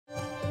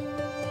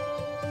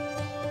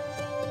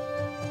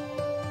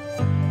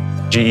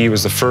GE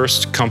was the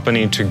first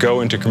company to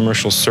go into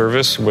commercial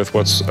service with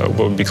what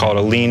would be called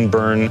a lean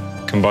burn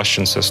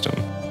combustion system.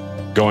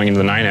 Going into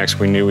the 9X,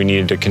 we knew we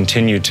needed to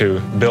continue to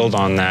build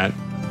on that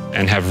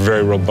and have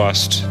very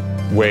robust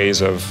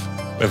ways of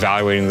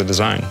evaluating the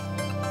design.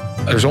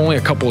 There's only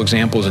a couple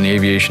examples in the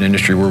aviation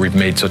industry where we've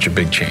made such a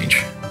big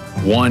change.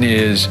 One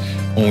is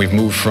when we've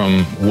moved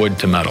from wood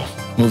to metal,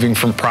 moving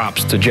from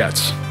props to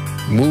jets,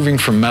 moving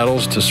from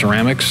metals to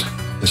ceramics.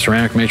 The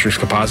ceramic matrix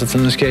composites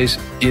in this case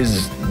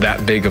is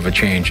that big of a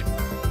change.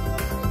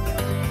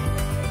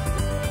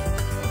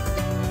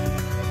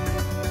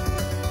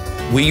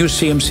 We use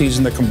CMCs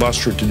in the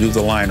Combustor to do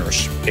the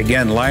liners.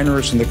 Again,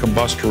 liners in the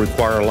Combustor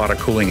require a lot of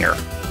cooling air.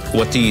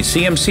 What the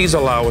CMCs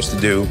allow us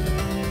to do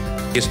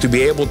is to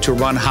be able to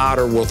run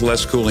hotter with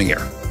less cooling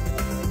air.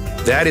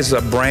 That is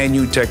a brand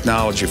new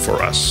technology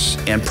for us,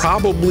 and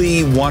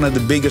probably one of the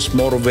biggest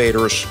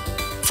motivators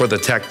for the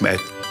TechMed.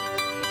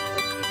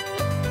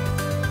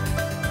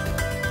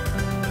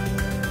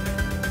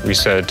 We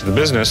said to the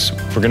business,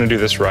 if we're going to do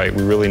this right,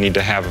 we really need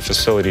to have a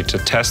facility to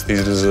test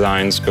these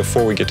designs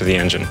before we get to the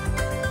engine.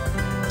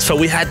 So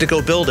we had to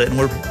go build it, and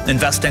we're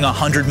investing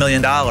 $100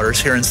 million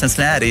here in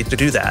Cincinnati to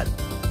do that.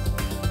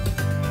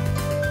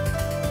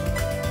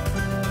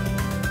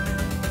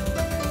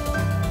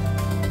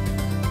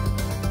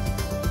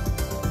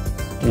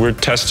 We're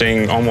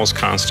testing almost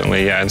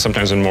constantly, yeah, and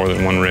sometimes in more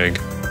than one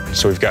rig.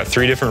 So we've got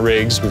 3 different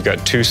rigs. We've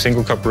got 2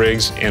 single cup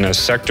rigs and a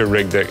sector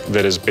rig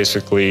that is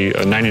basically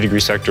a 90-degree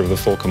sector of the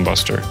full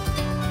combustor.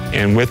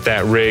 And with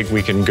that rig,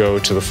 we can go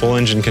to the full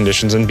engine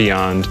conditions and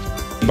beyond.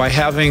 By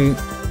having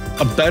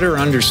a better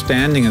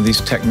understanding of these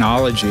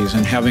technologies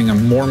and having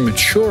them more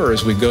mature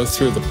as we go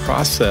through the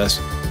process,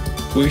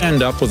 we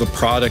end up with a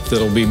product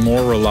that'll be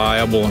more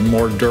reliable and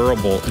more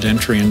durable at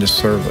entry into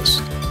service.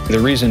 The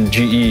reason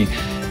GE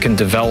can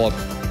develop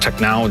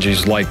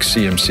technologies like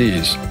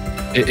CMCs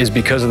is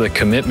because of the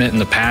commitment and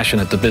the passion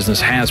that the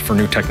business has for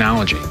new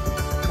technology.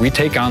 We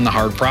take on the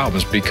hard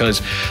problems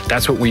because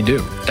that's what we do.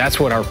 That's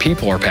what our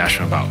people are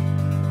passionate about.